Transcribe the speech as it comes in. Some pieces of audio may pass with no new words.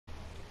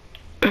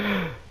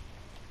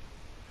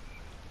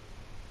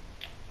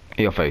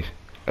In your face.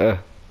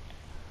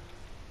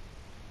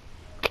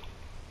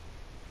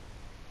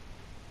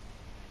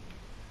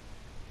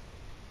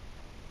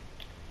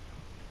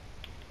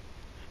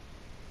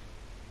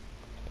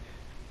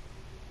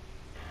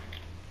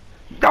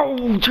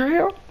 No,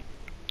 Trail.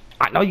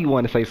 I know you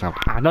want to say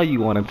something. I know you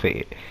want to say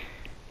it.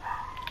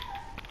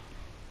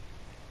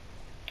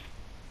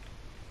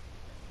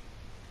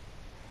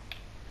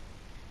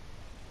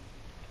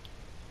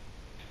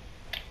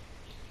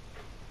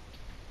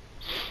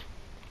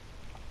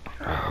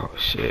 Oh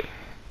shit.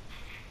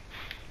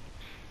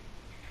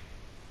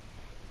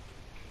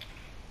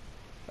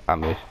 I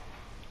missed.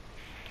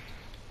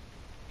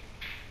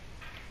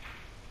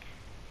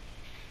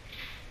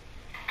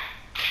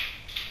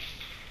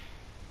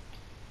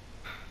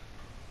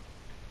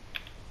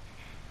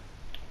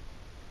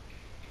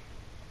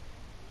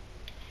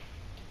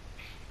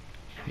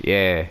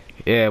 Yeah,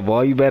 yeah,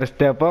 boy, you better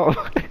step up.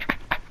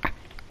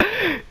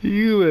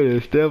 You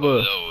better step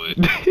up.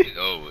 It's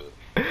over.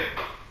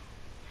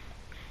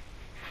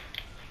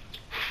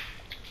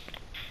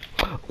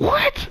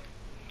 What?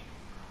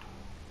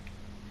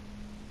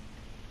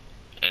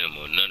 Ain't no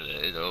more none of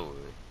that. It's over.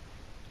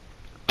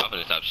 I'm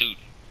gonna stop shooting.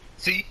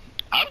 See,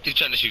 I was just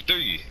trying to shoot through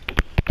you.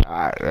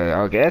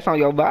 Okay, that's on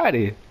your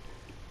body.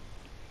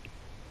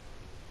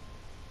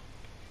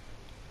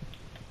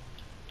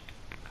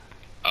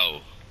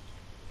 Oh,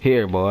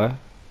 Here, boy.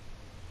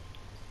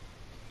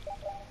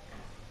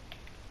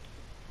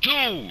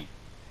 dude.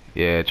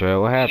 Yeah, Trey,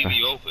 what Leave happened?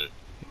 you open.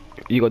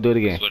 You gonna do it I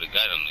again? swear to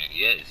God, I'm like,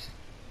 yes.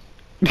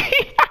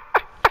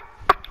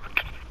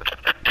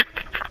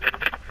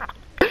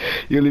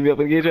 You leave me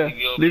open again, Trey? Leave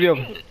you open. Leave me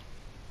open.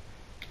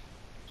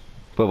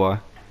 Put boy.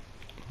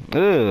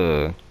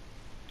 Ugh.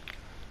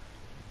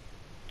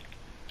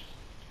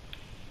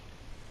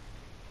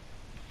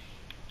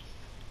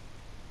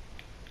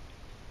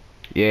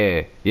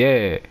 Yeah,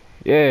 yeah,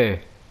 yeah.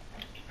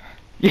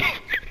 Yeah.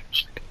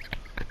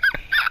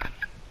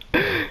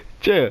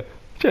 Chill,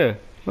 chill.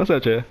 What's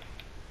up, chill?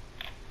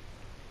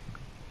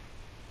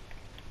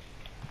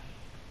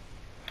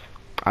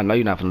 I know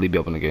you're not gonna leave me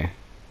open again.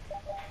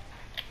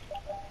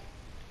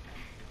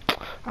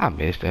 I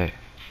missed that.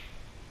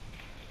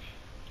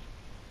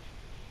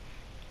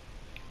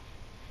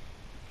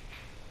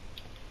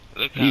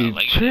 Look how You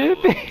like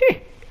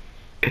tripping?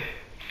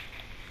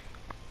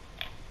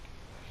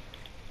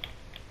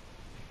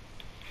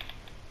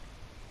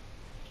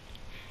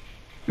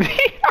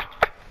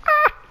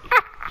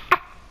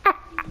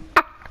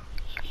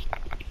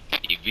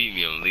 you beat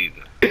me on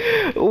leader.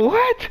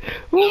 What?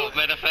 No,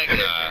 matter of fact,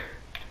 nah.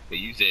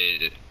 You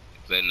said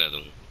play another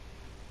one.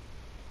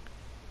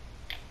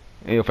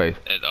 In your face.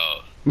 That's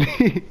all.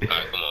 Alright,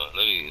 come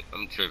on.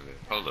 I'm tripping.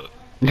 Hold up.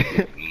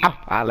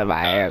 I'll let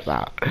my ass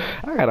out.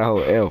 I got a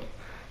whole F.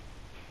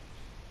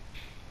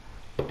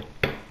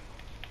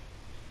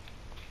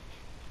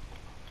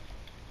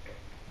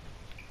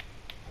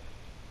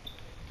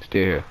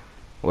 Still here.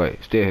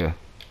 Wait, still here.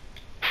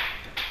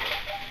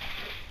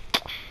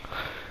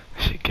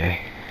 Shit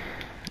gay.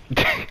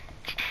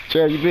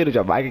 Trey, you muted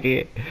your mic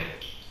again?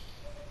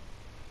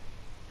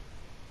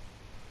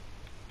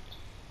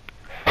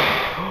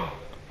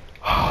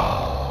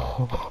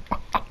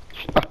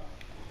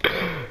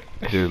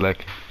 She was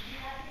lucky.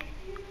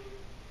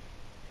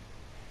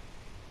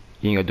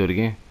 You ain't gonna do it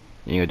again?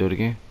 You ain't gonna do it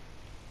again?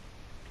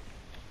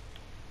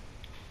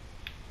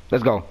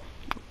 Let's go.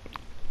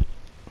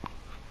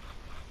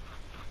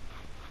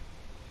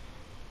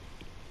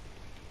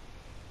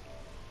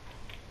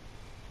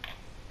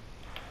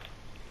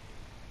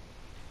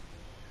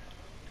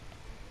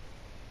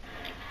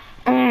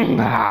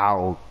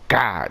 Oh,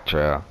 God,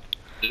 Trey.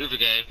 Super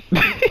game.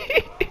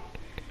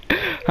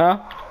 Huh?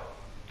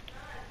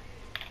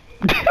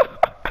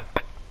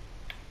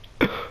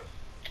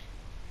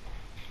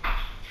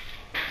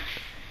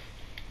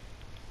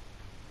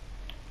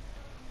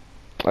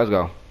 Let's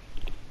go.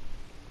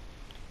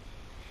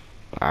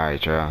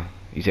 Alright, Trey.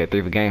 You said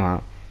 3 for game, huh?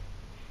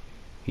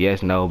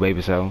 Yes, no,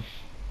 baby, so.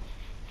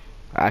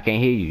 I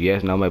can't hear you.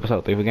 Yes, no, maybe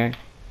so. 3 for game?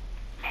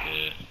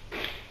 Yeah.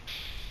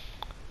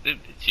 This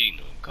bitch cheating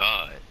on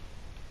God.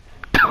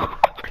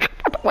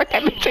 What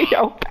that mean to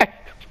your face?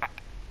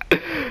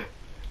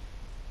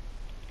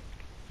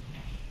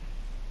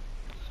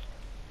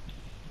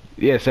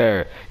 Yes,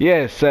 sir.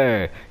 Yes,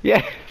 sir.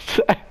 Yes,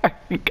 sir.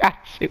 You got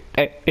you,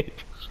 that.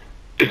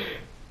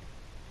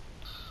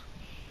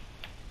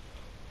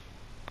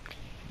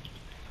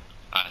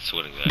 I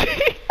swear to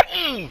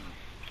God.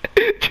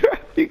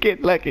 You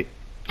get lucky.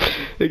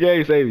 The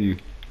game saved you.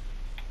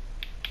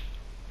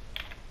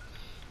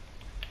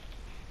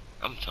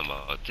 I'm talking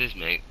about this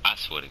man. I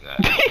swear to God.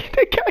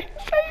 The game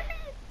saved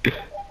you.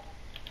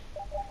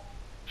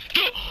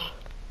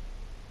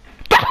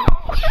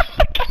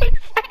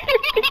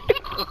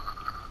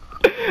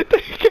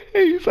 The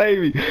game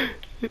saved me.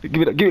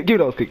 Give me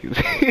those cookies.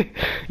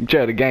 You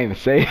try the game to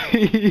save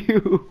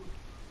you.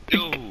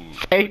 Dude,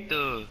 Save. what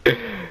the?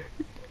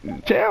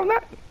 Chill,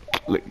 not.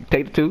 Look,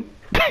 take the 2.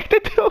 Take the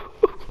 2.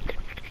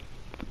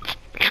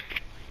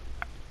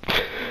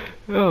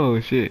 Oh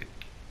shit.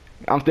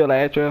 I'm still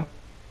at Trail.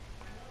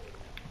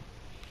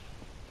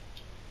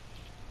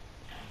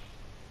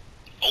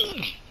 Oh.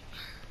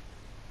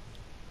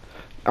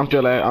 I'm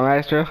still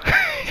at Trail.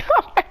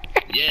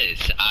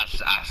 Yes,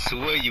 I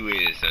swear you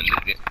is, son.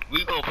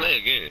 We gonna play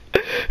again.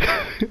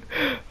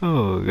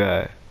 Oh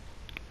god.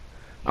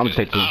 I'm gonna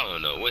take two. I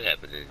don't know what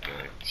happened in this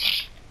game.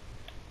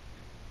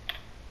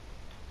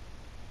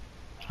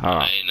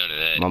 Alright. Ain't none of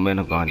that.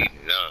 Momentum going down.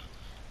 No,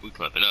 we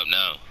clamping up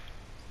now.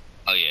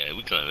 Oh yeah,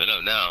 we clamping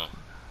up now.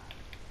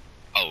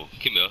 Oh,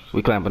 come here.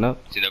 We clamping up.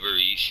 It's never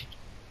reach.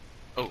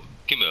 Oh,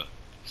 come here.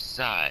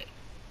 Side.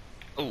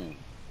 Oh.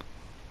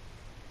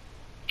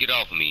 Get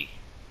off of me.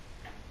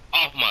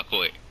 Off my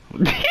court.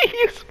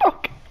 You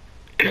smoking.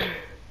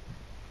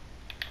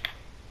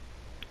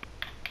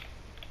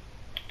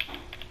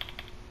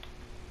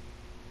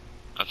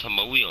 I'm talking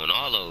about we on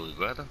all those,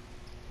 brother.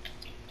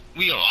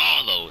 We on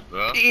all those,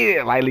 bro.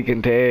 Yeah, lightly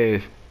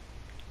contest.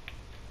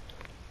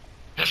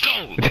 Let's go.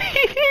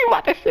 He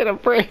about to shit a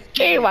break.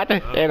 He about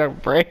to shit a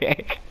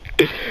break.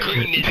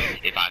 Green is,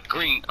 if I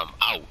green, I'm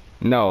out.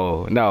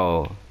 No,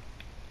 no.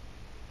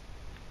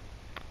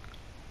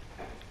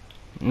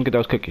 Look at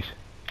those cookies.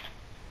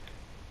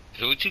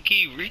 So what you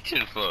keep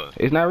reaching for?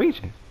 It's not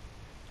reaching.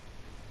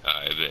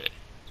 Alright, bet.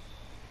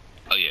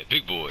 Oh yeah,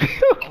 big boy.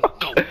 Oh,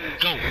 go,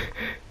 go.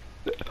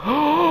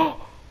 Oh,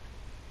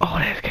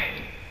 that's gay.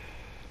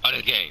 Oh,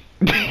 the game.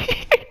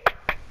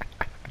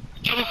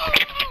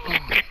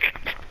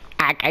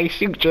 I can't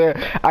shoot you.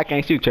 I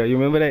can't shoot you. You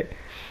remember that?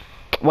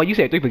 Well, you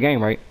said 3 per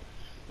game, right?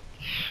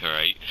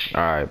 Alright.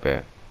 Alright,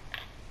 bet.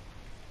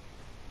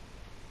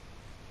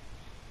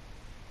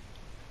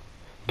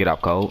 Get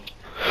up, cold.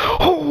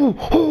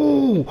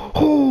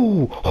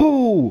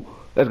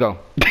 Let's go.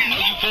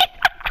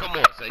 Come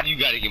on, son. You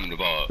gotta give me the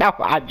ball. No,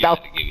 I You don't.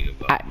 gotta give me the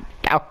ball. I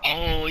don't.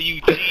 Oh,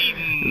 you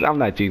cheating. I'm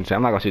not cheating, son.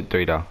 I'm not gonna shoot the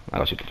 3 though. I'm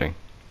gonna shoot the 3.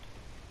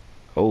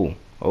 Oh,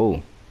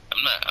 oh.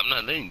 I'm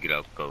not letting you get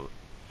out cold.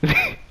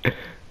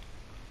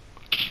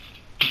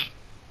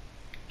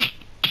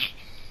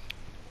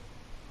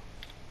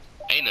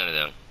 Ain't none of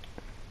them.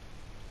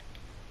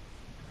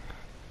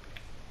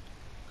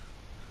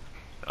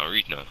 I don't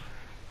reach now.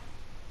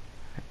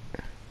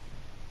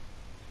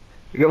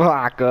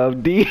 Lock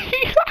up D.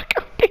 Lock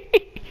up D.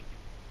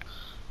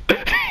 Wait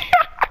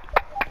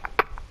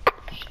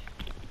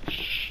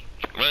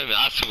a minute,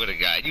 I swear to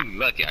God, you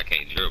lucky I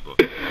can't dribble.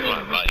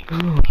 Like, I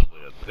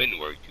would have been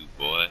worked you,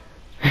 boy.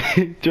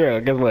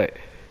 Drill, guess what?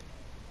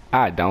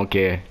 I don't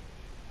care.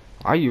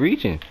 Are you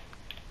reaching?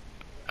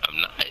 I'm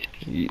not.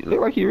 You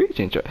look like you're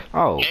reaching.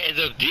 Oh. Hands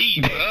up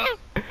D,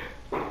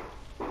 bro.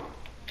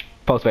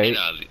 Post fade.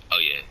 Oh,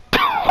 yeah.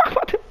 I'm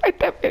about to fight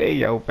that bit in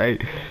your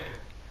face.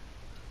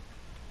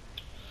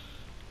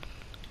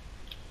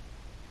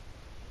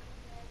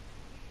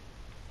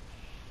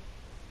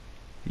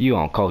 You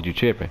on cold, you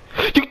tripping.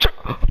 You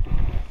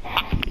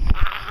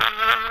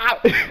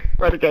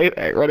Renegade,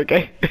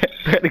 renegade,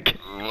 renegade.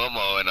 One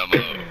more and I'm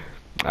up.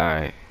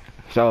 Alright.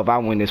 So if I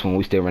win this one,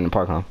 we still run the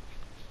park, huh?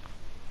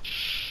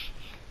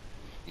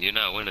 You're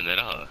not winning at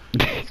all.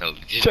 So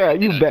just Sure,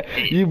 you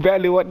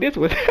badly won this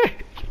one.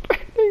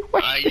 you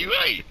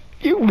right.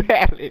 You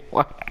badly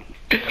won.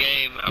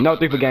 Game. No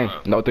 3 for game.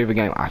 No 3 for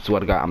game. I swear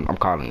to God, I'm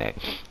calling that.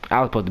 I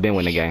was supposed to be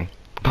winning the game.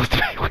 Supposed to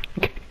be winning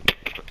the game.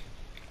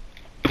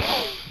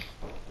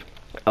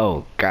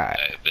 Oh God.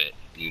 I bet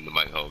you in the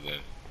mic whole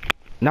game.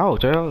 No,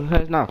 Gerald,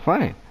 that's not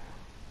fun.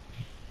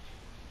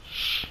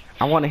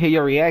 I want to hear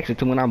your reaction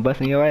to when I'm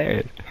busting your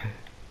ass.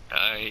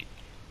 Alright.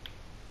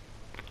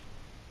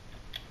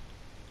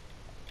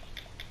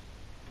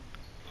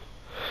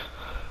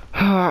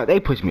 They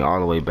pushed me all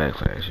the way back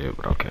for that shit,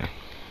 but okay.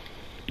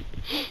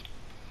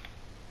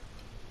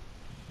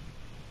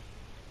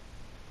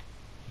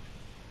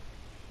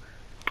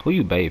 Who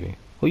you baby?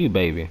 Who you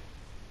baby?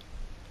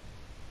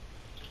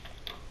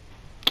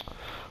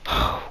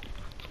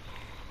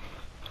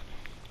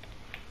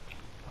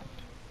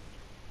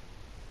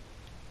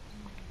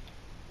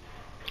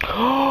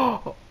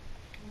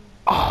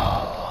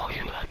 Oh,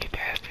 you lucky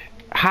bastard.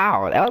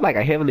 How? That was like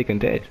a heavily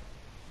contest.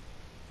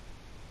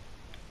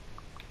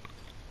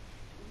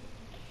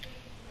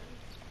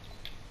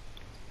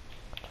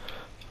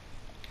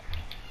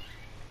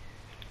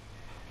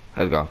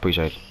 Let's go.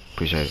 Appreciate it.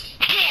 Appreciate it.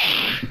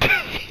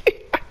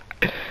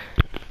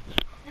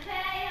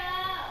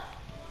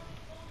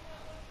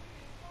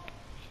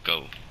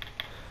 Go.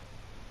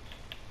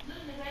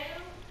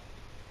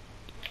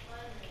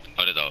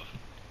 Oh, that's off.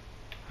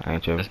 I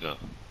ain't tripping. Let's go.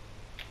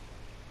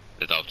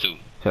 That's off too.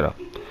 Shut up.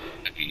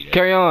 I give you that.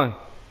 Carry on.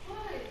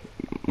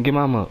 What? Get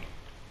mama up.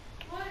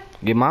 What?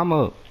 Get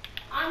mama up.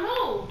 I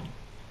know.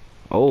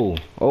 Oh,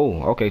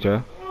 oh, okay,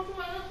 Trey.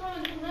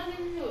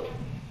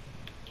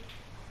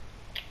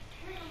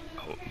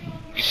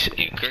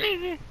 You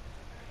crazy?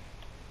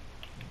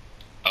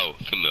 Oh,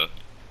 come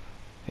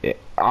here.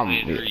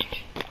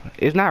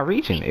 It's not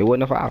reaching. It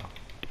wasn't a foul.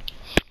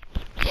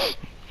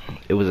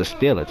 It was a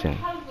steal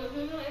attempt.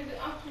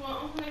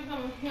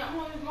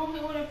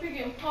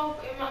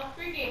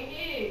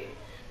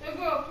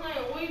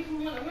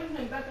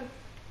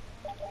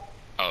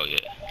 Oh yeah.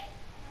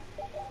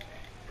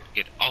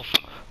 Get off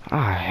of me.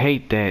 I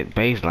hate that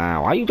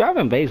baseline. Why you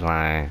driving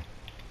baseline?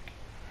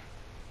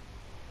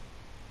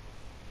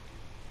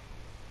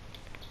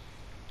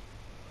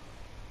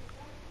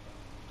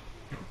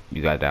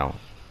 You got down.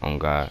 Oh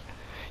God.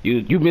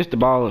 You missed the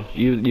ball.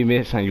 You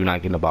missed and you're not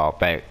getting the ball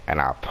back.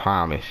 And I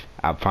promise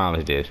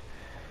this.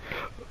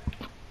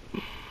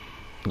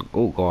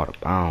 Oh God,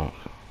 bounce.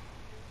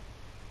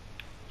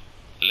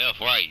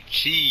 Left, right,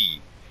 cheese.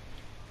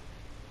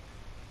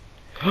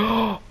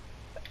 You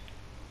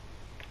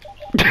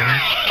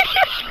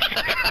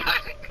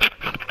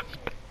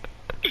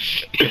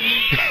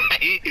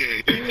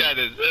tried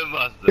to send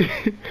my stuff.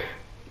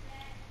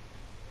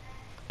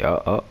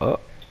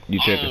 You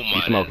tripping?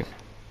 You smoking?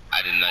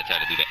 I did not try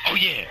to do that. Oh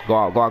yeah. Go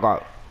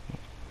out.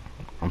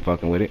 I'm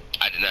fucking with it.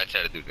 I did not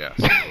try to do that.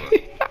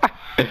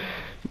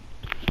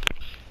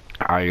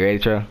 Are you ready,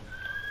 Trey?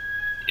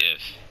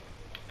 Yes.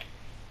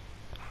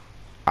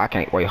 I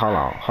can't wait. Hold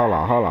on.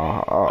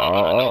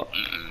 No.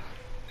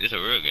 It's a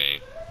real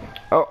game.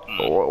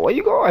 Where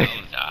you going?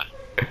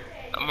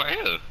 I'm right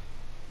here.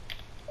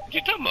 What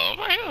you talking about? I'm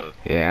right here.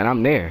 Yeah, and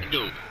I'm there.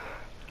 Dude.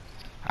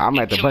 I'm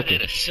at the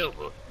bucket.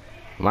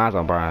 Mine's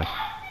on bronze.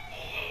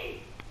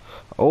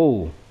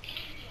 Oh.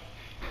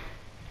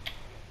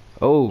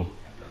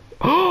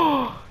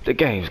 The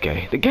game's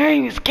gay. The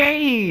game is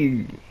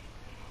gay.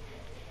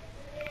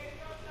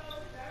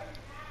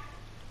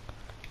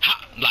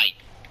 Like.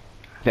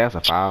 That's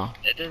a foul.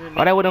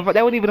 That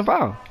wasn't even a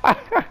foul.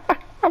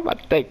 I'm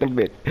about to take the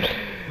bit.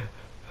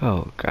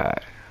 Oh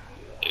God.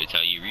 Every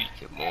time you reach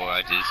it more,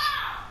 I just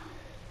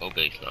go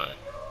baseline.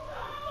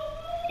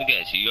 Look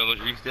at you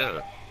almost reached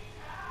there.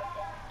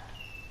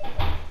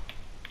 I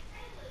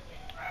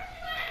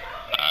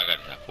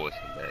gotta stop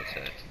forcing bad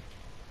shots.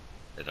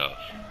 That's all.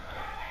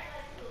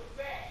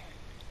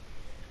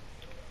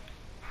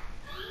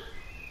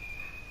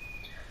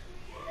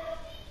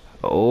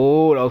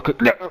 Oh, that was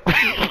good.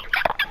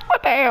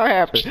 What the hell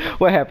happened?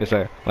 What happened,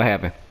 sir? What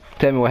happened?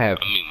 Tell me what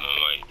happened. I mean, my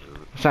mic,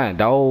 dude. Son,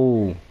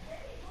 no.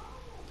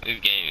 This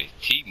game is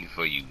cheating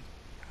for you.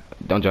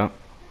 Don't jump.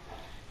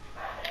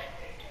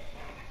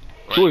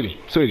 Right? Sweetie.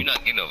 You're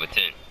not getting over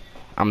 10.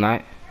 I'm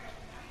not.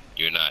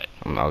 You're not.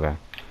 I'm okay.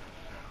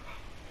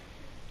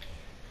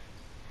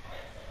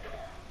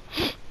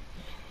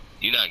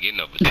 You're not getting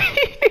over 10.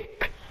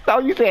 Oh,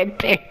 you said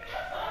 10.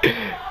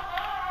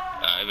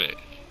 I bet.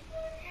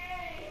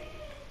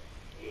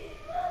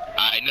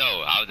 I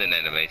know. I was in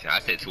animation. I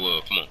said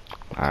 12. Come on.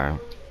 Alright.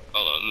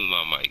 Hold on. Move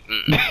my mic.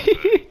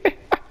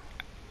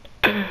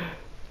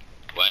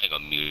 Well, I ain't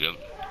gonna mute him.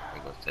 I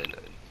ain't gonna say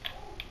nothing.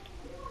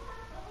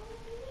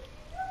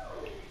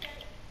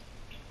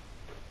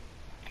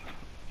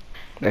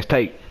 That's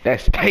take.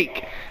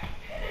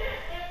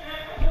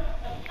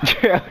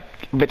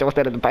 Bitch, I was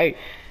standing in the paint.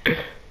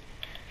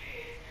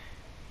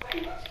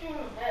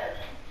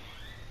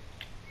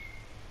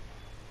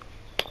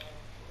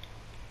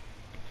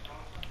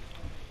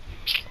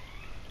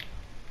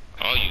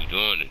 All you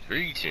doing is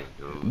reaching,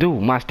 dude.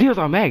 Dude, my steals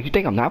are max. You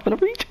think I'm not gonna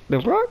reach?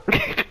 The fuck?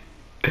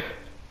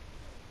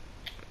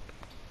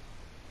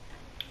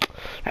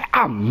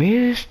 I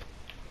missed.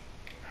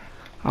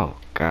 Oh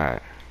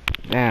God.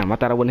 Damn, I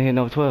thought I wouldn't hit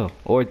no 12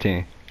 or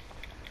 10.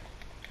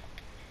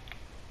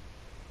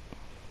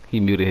 He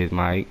muted his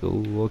mic.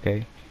 Ooh,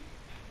 okay.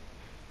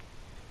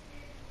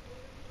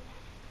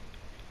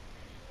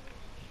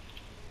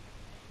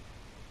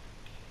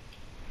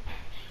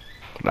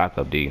 Lock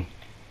up, D.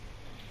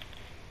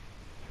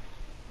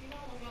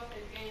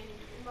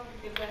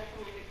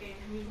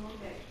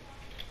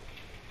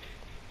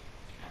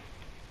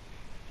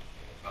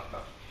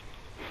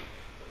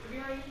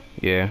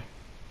 Yeah.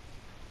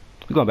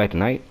 We going back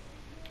tonight?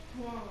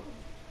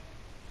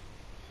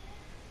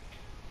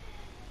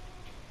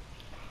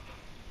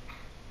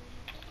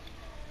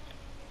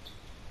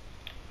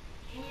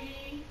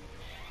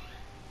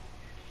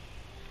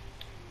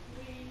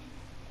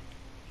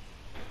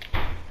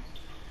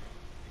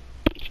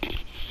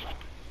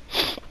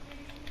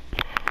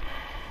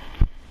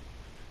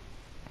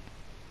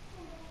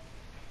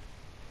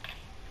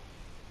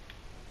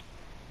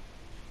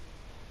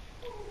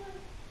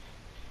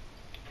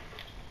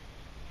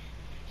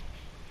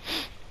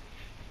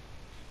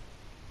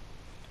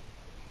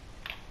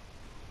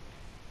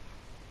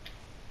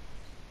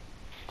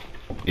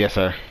 Yes,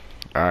 sir.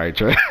 All right,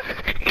 Trey.